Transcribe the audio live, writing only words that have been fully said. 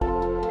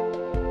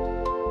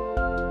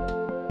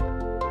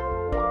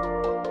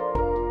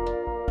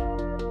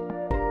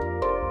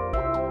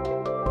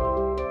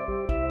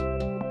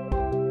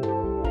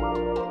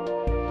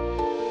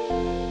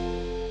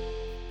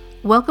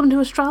Welcome to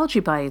Astrology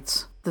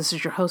Bites. This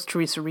is your host,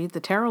 Teresa Reed, the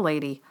Tarot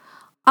Lady.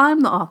 I'm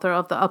the author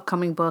of the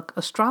upcoming book,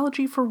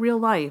 Astrology for Real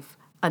Life,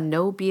 a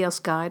no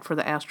BS guide for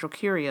the astro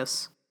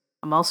curious.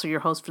 I'm also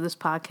your host for this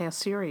podcast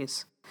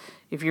series.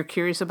 If you're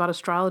curious about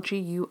astrology,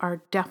 you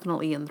are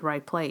definitely in the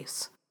right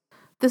place.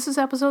 This is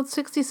episode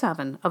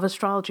 67 of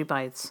Astrology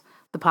Bites,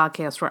 the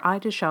podcast where I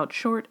dish out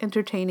short,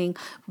 entertaining,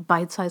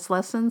 bite-sized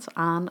lessons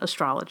on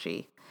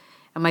astrology.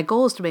 And my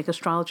goal is to make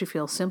astrology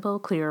feel simple,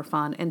 clear,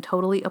 fun, and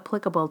totally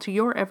applicable to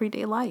your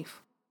everyday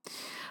life.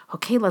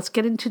 Okay, let's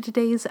get into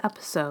today's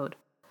episode.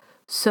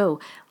 So,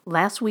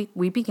 last week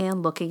we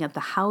began looking at the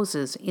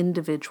houses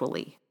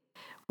individually.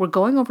 We're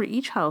going over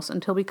each house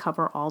until we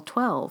cover all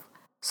 12,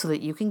 so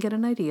that you can get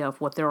an idea of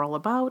what they're all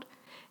about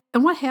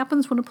and what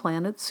happens when a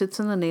planet sits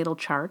in the natal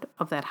chart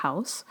of that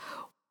house,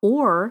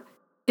 or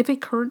if a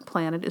current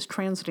planet is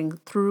transiting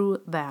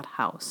through that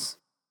house.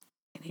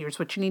 And here's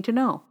what you need to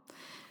know.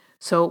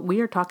 So we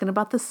are talking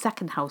about the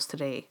second house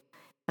today,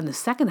 and the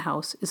second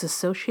house is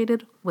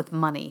associated with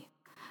money.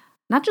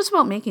 Not just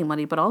about making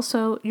money, but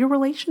also your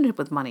relationship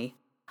with money,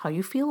 how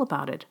you feel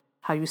about it,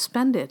 how you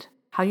spend it,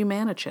 how you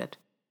manage it.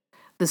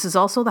 This is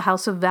also the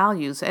house of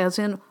values, as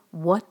in,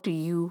 what do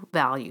you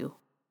value?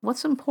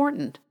 What's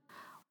important?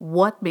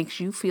 What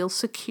makes you feel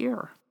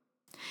secure?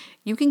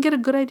 You can get a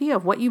good idea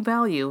of what you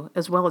value,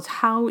 as well as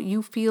how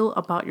you feel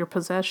about your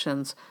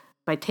possessions,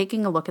 by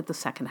taking a look at the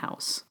second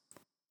house.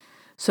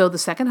 So the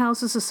second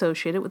house is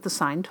associated with the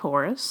sign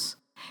Taurus,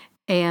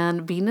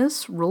 and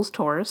Venus rules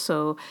Taurus,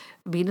 so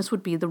Venus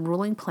would be the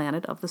ruling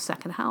planet of the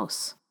second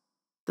house.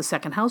 The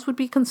second house would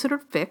be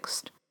considered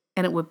fixed,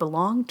 and it would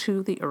belong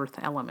to the earth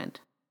element.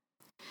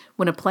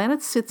 When a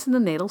planet sits in the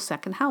natal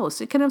second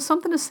house, it can have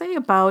something to say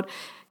about,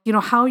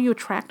 how you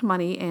attract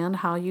money and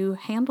how you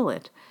handle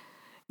it.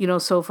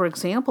 So for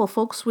example,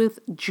 folks with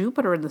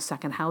Jupiter in the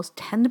second house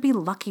tend to be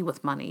lucky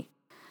with money.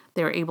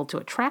 They're able to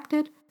attract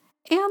it,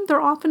 and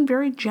they're often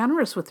very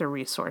generous with their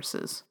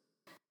resources.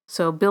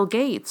 So Bill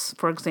Gates,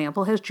 for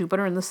example, has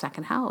Jupiter in the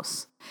second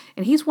house.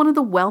 And he's one of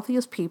the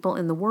wealthiest people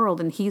in the world,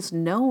 and he's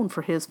known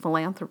for his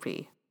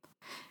philanthropy.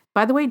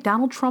 By the way,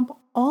 Donald Trump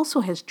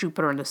also has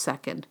Jupiter in the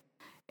second.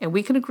 And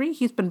we can agree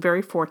he's been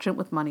very fortunate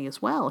with money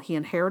as well. He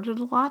inherited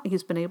a lot, and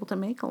he's been able to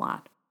make a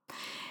lot.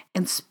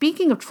 And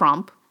speaking of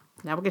Trump,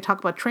 now we're going to talk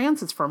about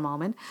transits for a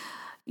moment.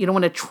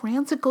 When a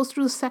planet goes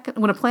through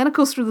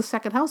the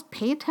second house,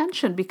 pay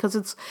attention,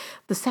 because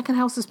the second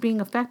house is being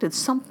affected.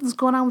 Something's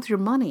going on with your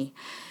money.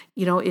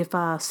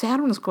 If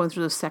Saturn is going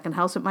through the second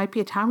house, it might be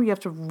a time where you have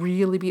to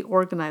really be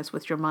organized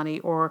with your money,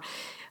 or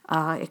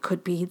it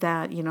could be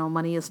that,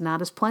 money is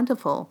not as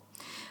plentiful.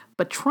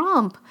 But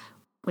Trump,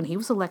 when he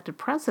was elected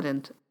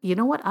president, you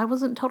know what? I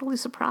wasn't totally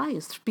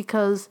surprised,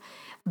 because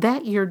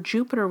that year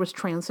Jupiter was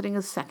transiting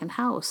his second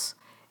house,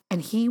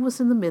 and he was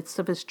in the midst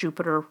of his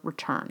Jupiter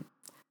return.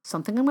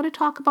 Something I'm going to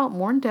talk about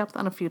more in depth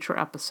on a future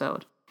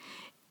episode.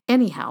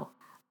 Anyhow,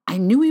 I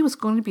knew he was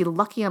going to be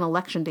lucky on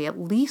election day, at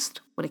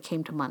least when it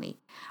came to money.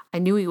 I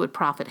knew he would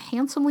profit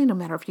handsomely no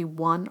matter if he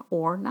won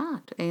or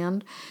not.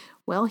 And,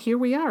 well, here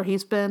we are.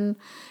 He's been,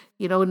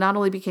 not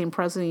only became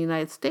president of the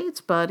United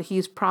States, but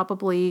he's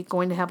probably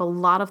going to have a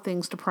lot of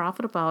things to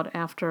profit about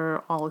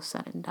after all is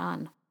said and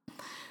done.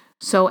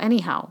 So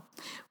anyhow,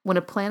 when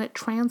a planet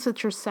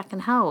transits your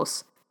second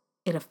house,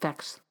 it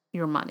affects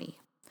your money.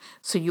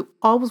 So you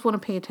always want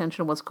to pay attention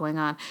to what's going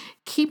on.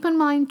 Keep in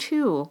mind,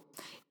 too,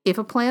 if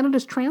a planet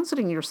is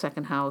transiting your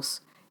second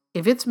house,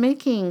 if it's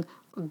making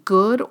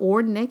good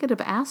or negative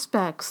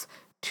aspects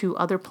to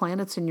other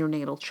planets in your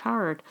natal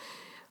chart,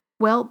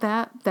 well,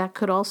 that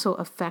could also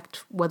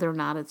affect whether or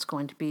not it's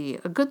going to be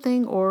a good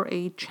thing or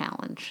a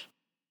challenge.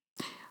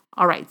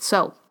 All right,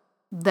 so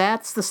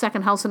that's the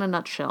second house in a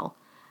nutshell.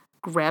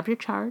 Grab your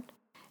chart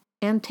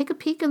and take a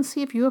peek and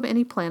see if you have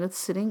any planets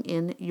sitting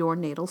in your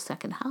natal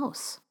second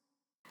house.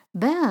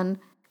 Then,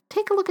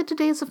 take a look at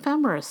today's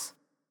ephemeris.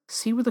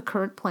 See where the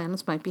current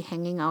planets might be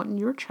hanging out in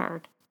your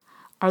chart.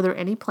 Are there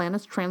any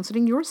planets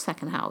transiting your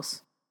second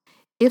house?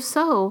 If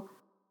so,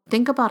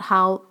 think about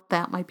how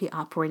that might be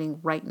operating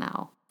right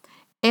now.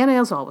 And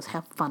as always,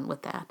 have fun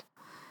with that.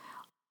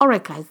 All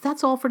right, guys,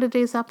 that's all for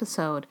today's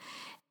episode.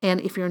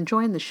 And if you're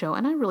enjoying the show,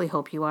 and I really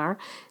hope you are,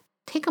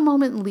 take a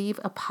moment and leave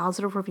a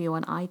positive review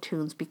on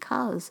iTunes,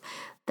 because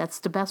that's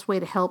the best way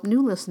to help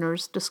new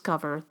listeners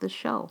discover the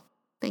show.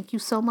 Thank you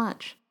so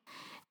much.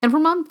 And for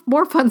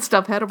more fun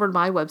stuff, head over to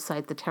my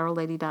website,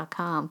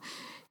 thetarotlady.com.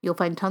 You'll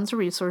find tons of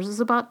resources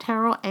about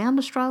tarot and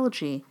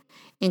astrology,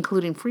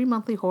 including free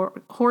monthly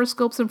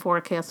horoscopes and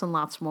forecasts and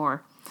lots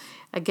more.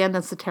 Again,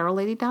 that's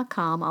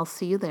thetarotlady.com. I'll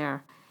see you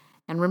there.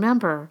 And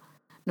remember,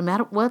 no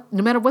matter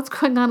what's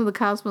going on in the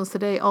cosmos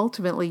today,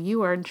 ultimately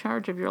you are in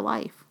charge of your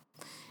life.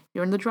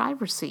 You're in the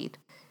driver's seat.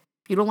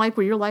 If you don't like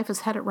where your life is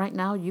headed right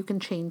now, you can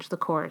change the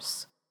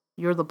course.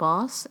 You're the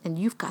boss, and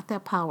you've got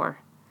that power.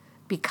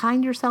 Be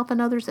kind to yourself and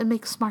others and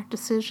make smart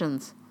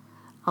decisions.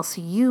 I'll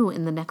see you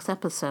in the next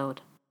episode.